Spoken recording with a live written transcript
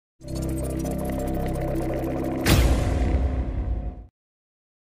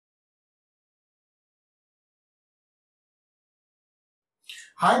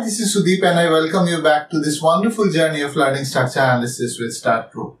Hi, this is Sudeep and I welcome you back to this wonderful journey of learning structure analysis with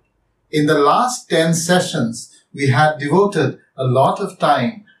STAAD.Pro. In the last 10 sessions, we had devoted a lot of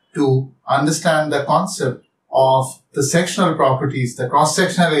time to understand the concept of the sectional properties, the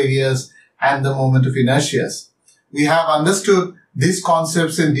cross-sectional areas, and the moment of inertias. We have understood these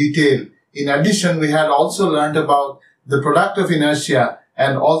concepts in detail. In addition, we had also learned about the product of inertia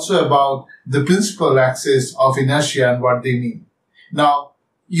and also about the principal axis of inertia and what they mean. Now,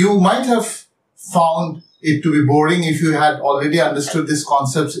 you might have found it to be boring if you had already understood these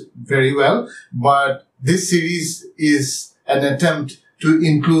concepts very well, but this series is an attempt to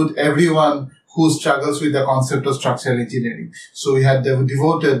include everyone who struggles with the concept of structural engineering. So we had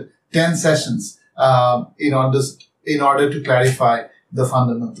devoted 10 sessions in order to clarify the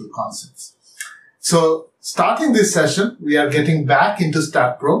fundamental concepts. So starting this session, we are getting back into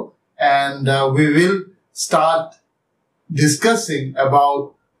STAAD.Pro and we will start discussing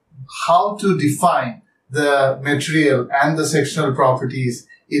about how to define the material and the sectional properties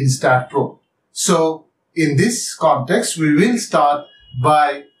in STAAD.Pro. So in this context, we will start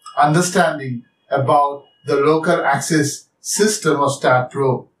by understanding about the local axis system of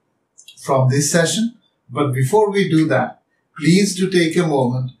STAAD.Pro from this session. But before we do that, please do take a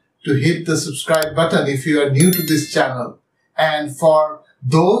moment to hit the subscribe button if you are new to this channel. And for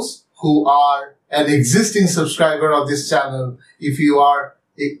those who are an existing subscriber of this channel, if you are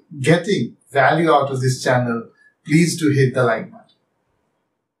getting value out of this channel, please do hit the like button.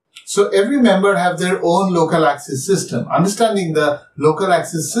 So every member have their own local axis system. Understanding the local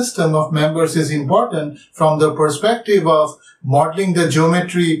axis system of members is important from the perspective of modeling the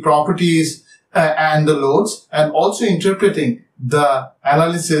geometry properties and the loads, and also interpreting the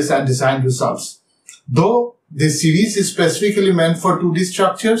analysis and design results. Though this series is specifically meant for 2D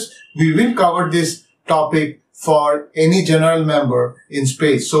structures, we will cover this topic for any general member in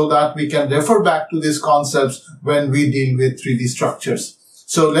space so that we can refer back to these concepts when we deal with 3D structures.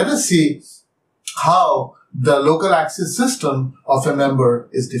 So let us see how the local axis system of a member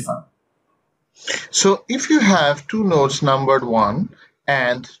is defined. So if you have two nodes numbered 1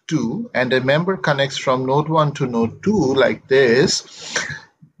 and 2 and a member connects from node 1 to node 2 like this,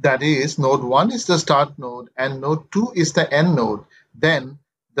 that is, node 1 is the start node and node 2 is the end node, then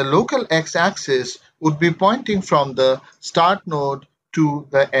the local x-axis would be pointing from the start node to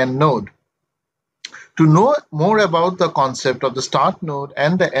the end node. To know more about the concept of the start node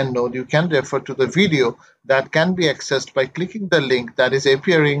and the end node, you can refer to the video that can be accessed by clicking the link that is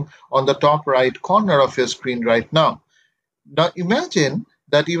appearing on the top right corner of your screen right now. Now imagine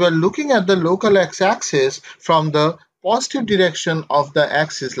that you are looking at the local x-axis from the positive direction of the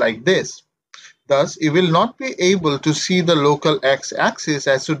axis like this. Thus, you will not be able to see the local x-axis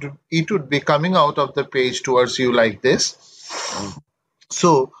as it would be coming out of the page towards you like this.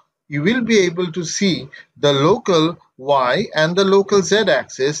 So, you will be able to see the local y and the local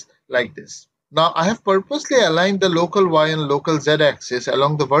z-axis like this. Now, I have purposely aligned the local y and local z-axis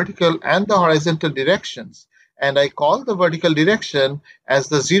along the vertical and the horizontal directions, and I call the vertical direction as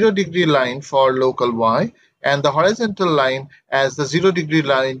the 0-degree line for local y and the horizontal line as the 0-degree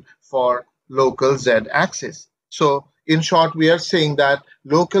line for local z-axis. So in short, we are saying that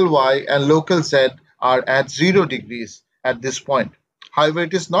local y and local z are at 0 degrees at this point. However,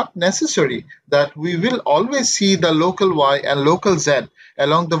 it is not necessary that we will always see the local y and local z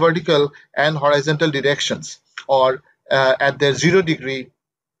along the vertical and horizontal directions or at their 0-degree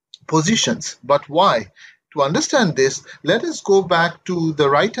positions. But why? To understand this, let us go back to the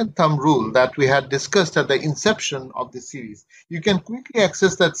right-hand thumb rule that we had discussed at the inception of the series. You can quickly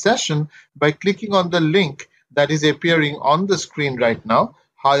access that session by clicking on the link that is appearing on the screen right now.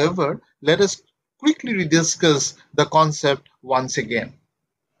 However, let us quickly rediscuss the concept once again.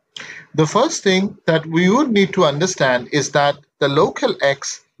 The first thing that we would need to understand is that the local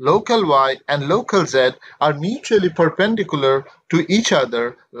x, local y, and local z are mutually perpendicular to each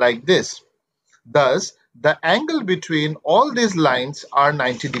other like this. Thus, the angle between all these lines are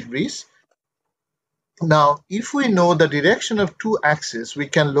 90 degrees. Now, if we know the direction of two axes, we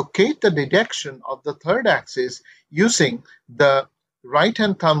can locate the direction of the third axis using the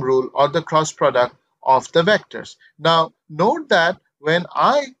right-hand thumb rule or the cross product of the vectors. Now, note that when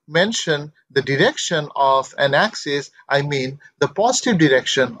I mention the direction of an axis, I mean the positive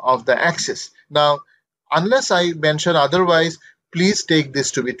direction of the axis. Now, unless I mention otherwise, please take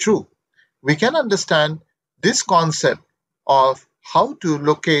this to be true. We can understand this concept of how to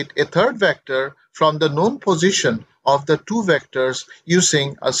locate a third vector from the known position of the two vectors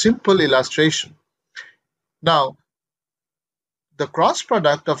using a simple illustration. Now, the cross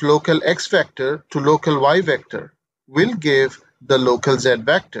product of local x vector to local y vector will give the local z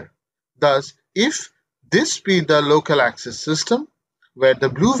vector. Thus, if this be the local axis system, where the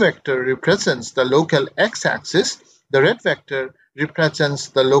blue vector represents the local x-axis, the red vector represents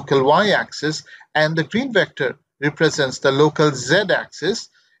the local y-axis, and the green vector represents the local z-axis.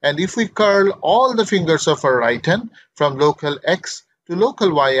 And if we curl all the fingers of our right hand from local x to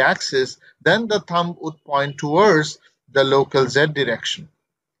local y-axis, then the thumb would point towards the local z direction.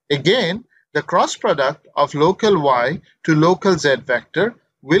 Again, the cross product of local y to local z vector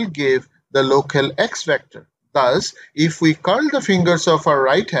will give the local x vector. Thus, if we curl the fingers of our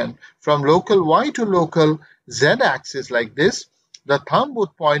right hand from local y to local z axis like this, the thumb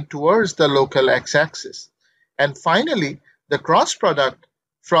would point towards the local x axis. And finally, the cross product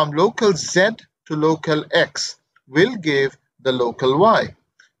from local z to local x will give the local y.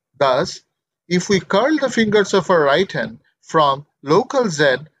 Thus, if we curl the fingers of our right hand from local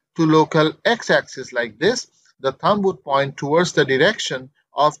z to local x-axis like this, the thumb would point towards the direction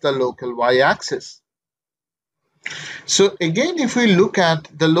of the local y-axis. So again, if we look at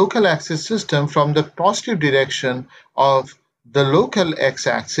the local axis system from the positive direction of the local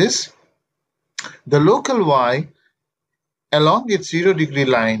x-axis, the local y along its 0-degree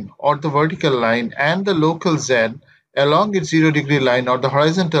line or the vertical line and the local z along its 0-degree line or the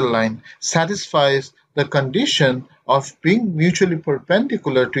horizontal line satisfies the condition of being mutually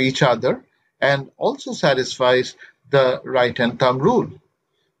perpendicular to each other and also satisfies the right-hand thumb rule.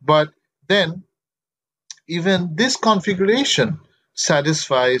 But then even this configuration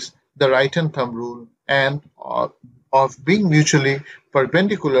satisfies the right-hand thumb rule and of being mutually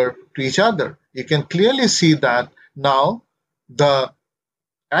perpendicular to each other. You can clearly see that now the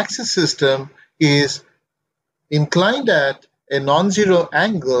axis system is inclined at a non-zero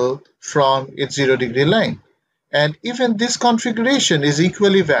angle from its 0-degree line. And even this configuration is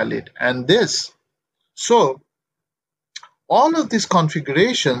equally valid and this. So all of these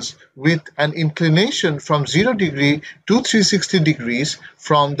configurations with an inclination from 0 degree to 360 degrees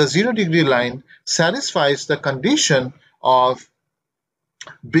from the 0-degree line satisfies the condition of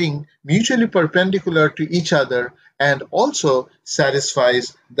being mutually perpendicular to each other and also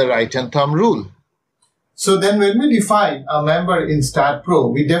satisfies the right-hand thumb rule. So then when we define a member in STAAD.Pro,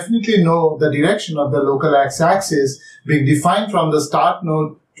 we definitely know the direction of the local x-axis being defined from the start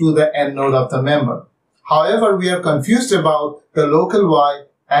node to the end node of the member. However, we are confused about the local y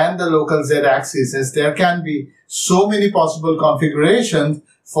and the local z-axis, as there can be so many possible configurations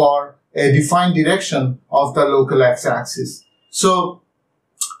for a defined direction of the local x-axis. So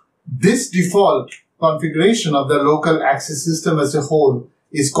this default configuration of the local axis system as a whole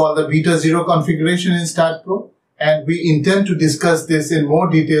is called the beta 0 configuration in STAAD.Pro, and we intend to discuss this in more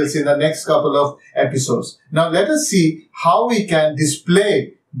details in the next couple of episodes. Now let us see how we can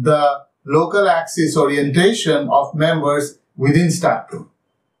display the local axis orientation of members within STAAD.Pro.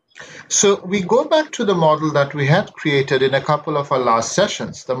 So we go back to the model that we had created in a couple of our last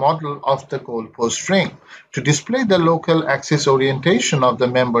sessions, the model of the goalpost ring. To display the local axis orientation of the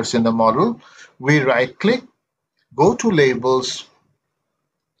members in the model, we right-click, go to Labels,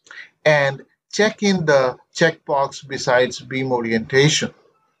 and check in the checkbox besides beam orientation.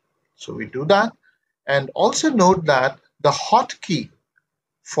 So we do that, and also note that the hotkey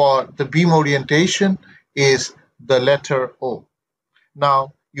for the beam orientation is the letter O.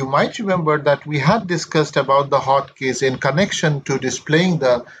 Now, you might remember that we had discussed about the hotkeys in connection to displaying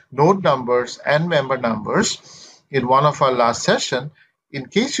the node numbers and member numbers in one of our last session. In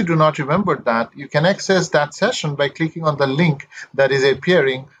case you do not remember that, you can access that session by clicking on the link that is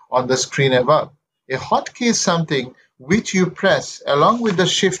appearing on the screen above. A hotkey is something which you press along with the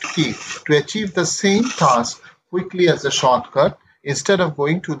shift key to achieve the same task quickly as a shortcut instead of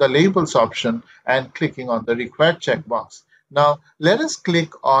going to the labels option and clicking on the required checkbox. Now let us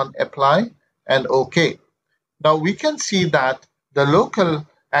click on apply and OK. Now we can see that the local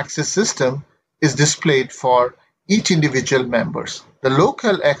axis system is displayed for each individual members. The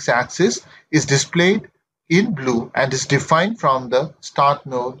local x-axis is displayed in blue and is defined from the start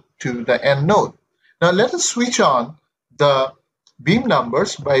node to the end node. Now let us switch on the beam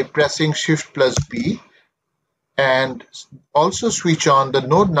numbers by pressing Shift plus B, and also switch on the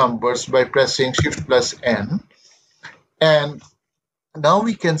node numbers by pressing Shift plus N. And now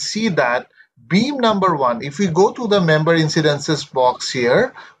we can see that beam number 1, if we go to the member incidences box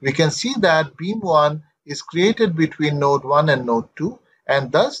here, we can see that beam 1 is created between node 1 and node 2,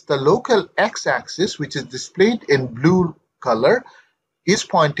 and thus the local x-axis, which is displayed in blue color, is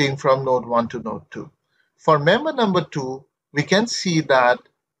pointing from node 1 to node 2. For member number 2, we can see that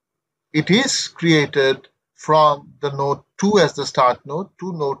it is created from the node 2 as the start node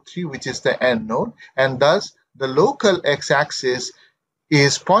to node 3, which is the end node, and thus the local x-axis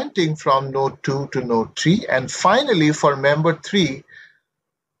is pointing from node 2 to node 3. And finally, for member 3,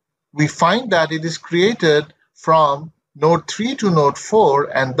 we find that it is created from node 3 to node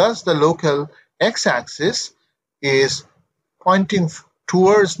 4, and thus the local x-axis is pointing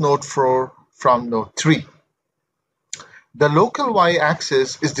towards node 4 from node 3. The local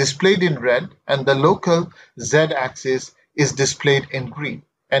y-axis is displayed in red and the local z-axis is displayed in green.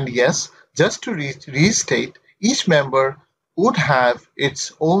 And yes, just to restate, each member would have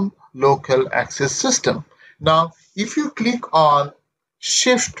its own local axis system. Now, if you click on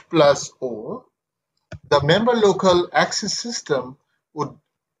Shift plus O, the member local axis system would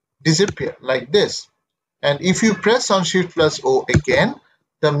disappear like this. And if you press on Shift plus O again,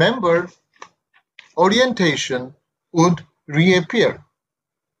 the member orientation would reappear.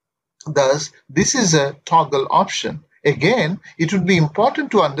 Thus, this is a toggle option. Again, it would be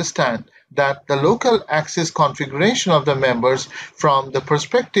important to understand that the local axis configuration of the members from the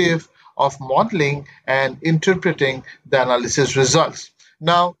perspective of modeling and interpreting the analysis results.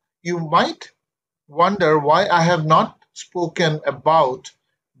 Now, you might wonder why I have not spoken about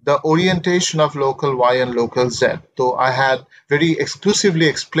the orientation of local y and local z, though I had very exclusively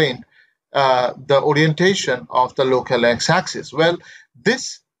explained the orientation of the local x-axis. Well,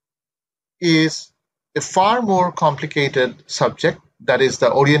 this is a far more complicated subject, that is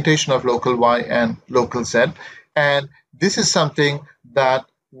the orientation of local y and local z, and this is something that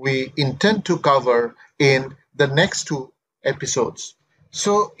we intend to cover in the next 2 episodes.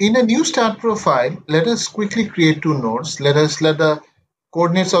 So in a new STAAD.Pro file, let us quickly create 2 nodes. Let the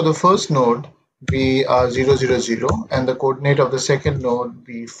coordinates of the first node be 0, 0, 0, and the coordinate of the second node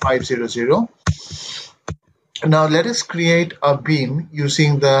be 5, 0, 0. Now let us create a beam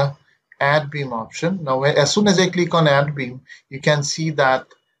using the add beam option. Now as soon as I click on add beam, you can see that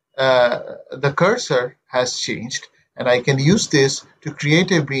the cursor has changed, and I can use this to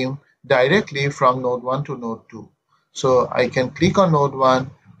create a beam directly from node 1 to node 2. So I can click on node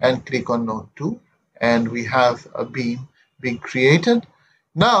 1 and click on node 2, and we have a beam being created.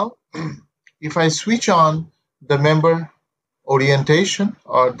 Now, if I switch on the member orientation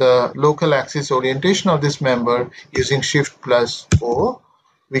or the local axis orientation of this member using Shift plus O,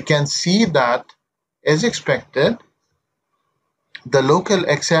 we can see that, as expected, the local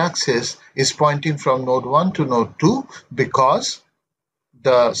x-axis is pointing from node 1 to node 2 because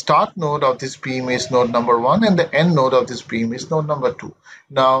the start node of this beam is node number 1 and the end node of this beam is node number 2.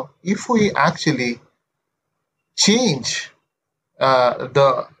 Now, if we actually change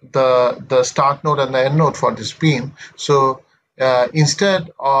the start node and the end node for this beam, so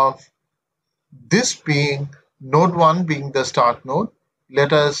instead of this being node 1 being the start node,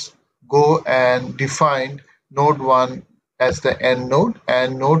 let us go and define node 1 as the end node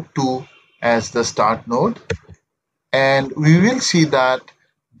and node 2 as the start node. And we will see that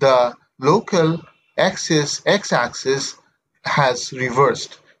the local x-axis has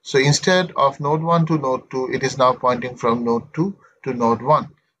reversed. So instead of node 1 to node 2, it is now pointing from node 2 to node 1.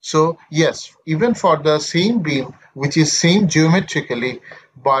 So yes, even for the same beam, which is same geometrically,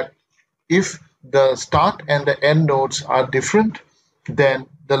 but if the start and the end nodes are different, then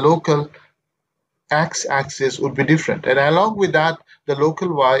the local x-axis would be different. And along with that, the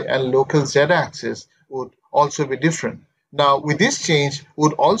local y and local z-axis would also be different. Now, with this change,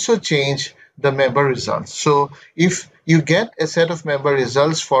 would also change the member results. So if you get a set of member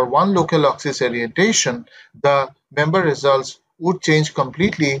results for one local axis orientation, the member results would change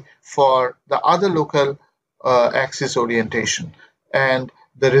completely for the other local axis orientation. And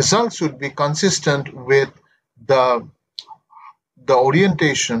the results would be consistent with the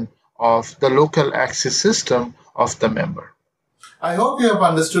orientation of the local axis system of the member. I hope you have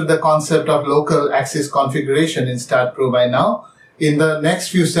understood the concept of local axis configuration in STAAD.Pro by now. In the next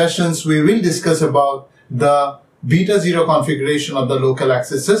few sessions, we will discuss about the beta 0 configuration of the local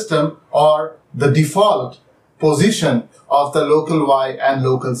axis system, or the default position of the local y and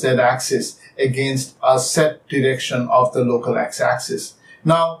local z axis against a set direction of the local x-axis.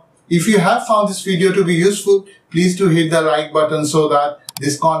 Now, if you have found this video to be useful, please do hit the like button so that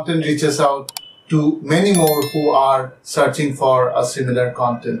this content reaches out to many more who are searching for a similar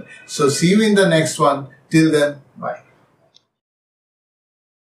content. So see you in the next one. Till then, bye.